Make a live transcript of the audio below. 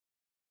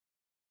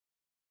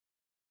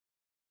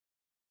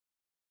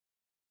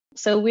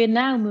So we're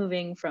now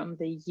moving from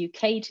the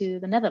UK to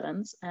the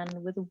Netherlands,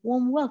 and with a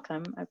warm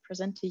welcome, I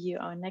present to you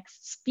our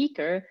next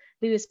speaker,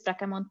 Luis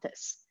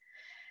Bracamontes.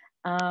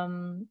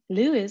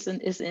 Lewis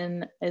is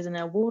an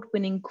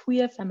award-winning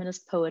queer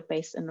feminist poet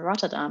based in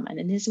Rotterdam, and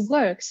in his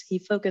works, he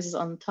focuses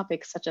on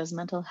topics such as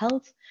mental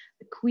health,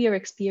 the queer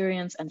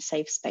experience, and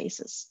safe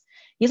spaces.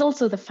 He's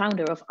also the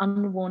founder of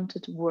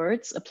Unwanted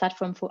Words, a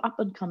platform for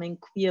up-and-coming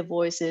queer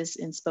voices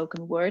in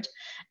spoken word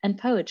and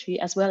poetry,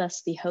 as well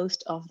as the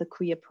host of the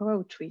Queer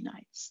Poetry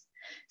Nights.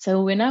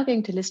 So we're now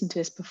going to listen to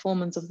his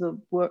performance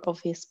of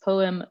his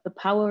poem, The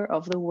Power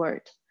of the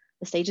Word.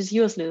 The stage is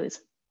yours,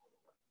 Lewis.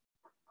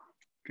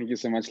 Thank you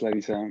so much,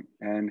 Larissa.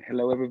 And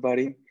hello,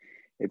 everybody.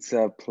 It's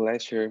a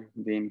pleasure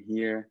being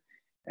here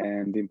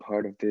and being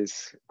part of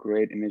this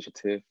great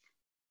initiative.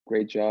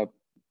 Great job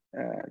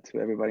to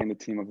everybody in the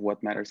team of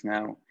What Matters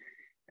Now.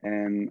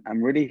 And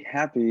I'm really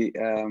happy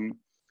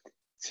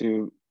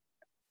to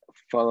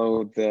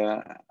follow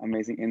the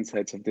amazing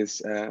insights of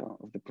this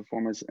of the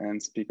performers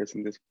and speakers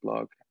in this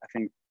blog. I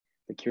think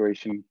the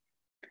curation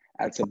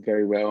adds up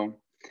very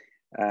well.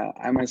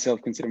 I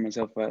myself consider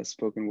myself a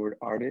spoken word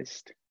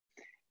artist.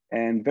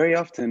 And very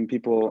often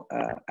people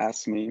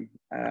ask me,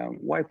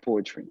 why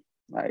poetry?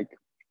 Like,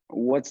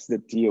 what's the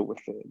deal with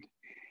it?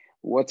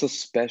 What's so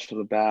special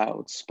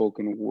about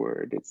spoken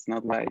word? It's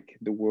not like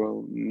the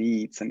world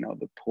needs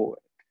another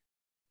poet.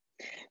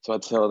 So I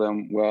tell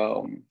them,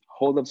 well,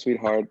 hold up,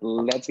 sweetheart,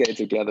 let's get it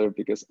together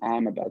because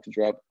I'm about to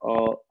drop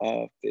all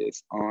of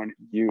this on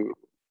you.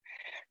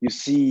 You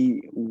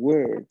see,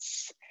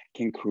 words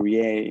can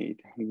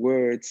create,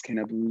 words can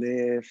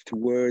uplift,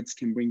 words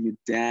can bring you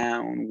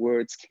down,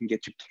 words can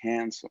get you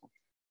canceled.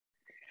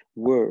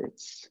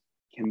 Words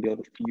can build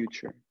a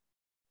future.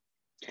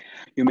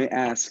 You may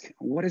ask,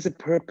 what is the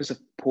purpose of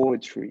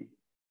poetry?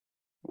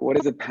 What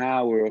is the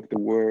power of the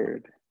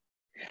word?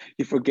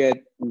 You forget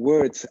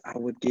words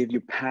would give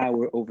you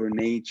power over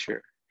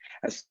nature,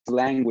 as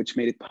language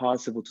made it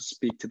possible to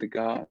speak to the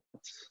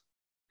gods.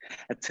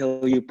 I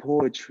tell you,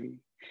 poetry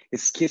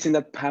is kissing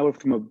that power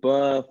from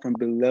above, from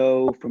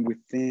below, from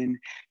within,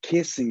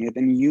 kissing it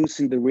and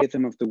using the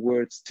rhythm of the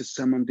words to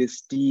summon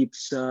this deep,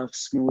 soft,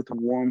 smooth,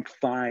 warm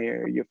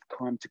fire you've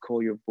come to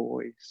call your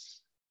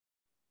voice.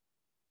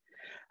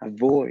 A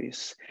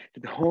voice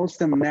that holds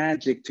the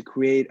magic to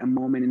create a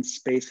moment in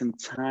space and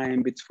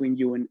time between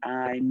you and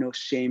I. No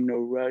shame, no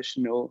rush,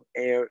 no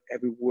air.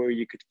 Everywhere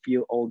you could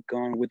feel all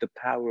gone with the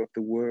power of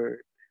the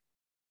word.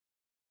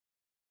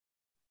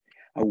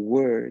 A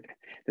word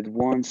that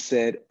once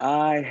said,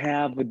 I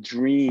have a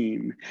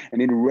dream,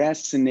 and it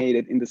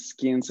resonated in the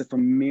skins of a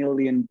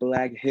million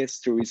Black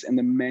histories and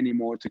the many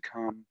more to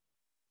come.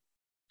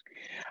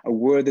 A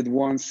word that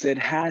once said,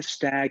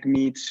 hashtag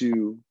me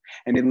too,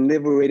 and it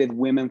liberated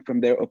women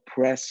from their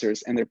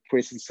oppressors and their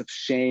prisons of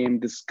shame,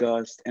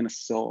 disgust, and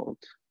assault.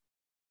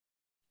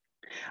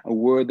 A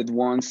word that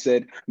once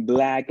said,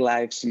 Black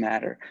lives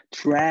matter,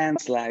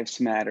 trans lives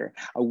matter.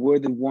 A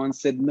word that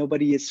once said,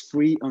 nobody is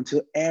free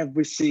until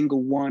every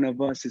single one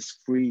of us is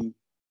free.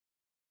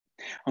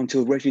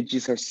 Until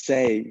refugees are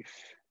safe,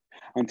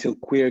 until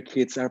queer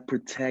kids are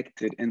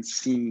protected and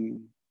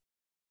seen.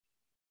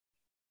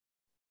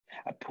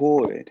 A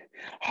poet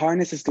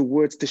harnesses the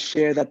words to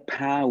share that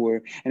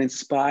power and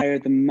inspire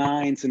the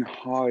minds and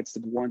hearts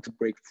that want to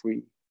break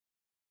free.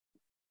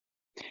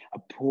 A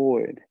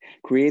poet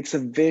creates a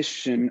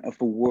vision of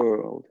a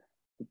world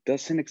that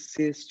doesn't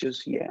exist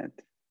just yet,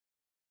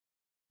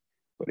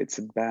 but it's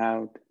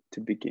about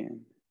to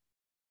begin.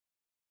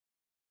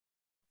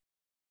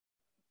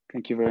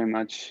 Thank you very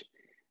much.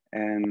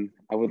 And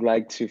I would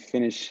like to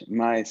finish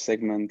my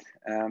segment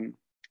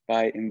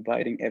by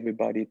inviting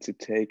everybody to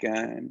take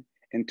an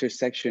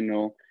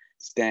intersectional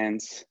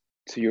stance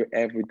to your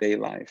everyday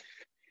life.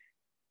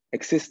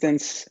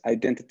 Existence,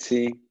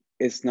 identity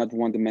is not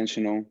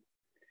one-dimensional.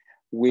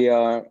 We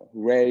are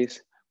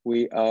race,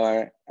 we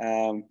are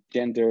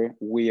gender,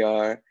 we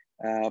are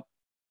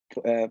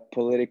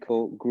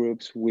political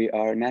groups, we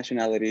are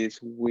nationalities,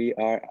 we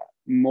are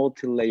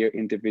multi-layer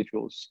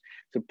individuals.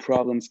 The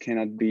problems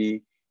cannot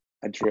be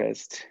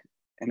addressed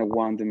in a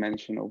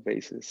one-dimensional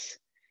basis.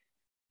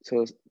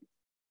 So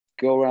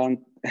go around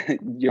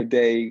your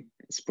day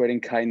spreading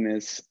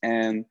kindness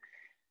and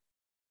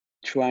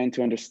trying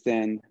to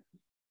understand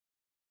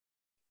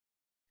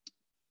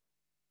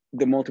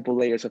the multiple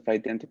layers of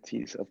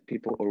identities of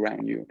people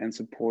around you and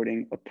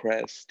supporting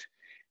oppressed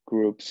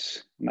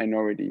groups,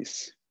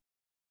 minorities,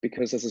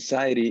 because a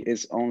society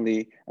is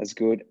only as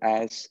good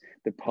as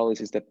the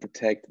policies that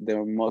protect the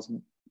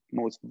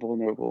most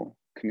vulnerable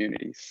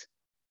communities.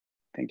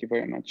 Thank you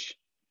very much.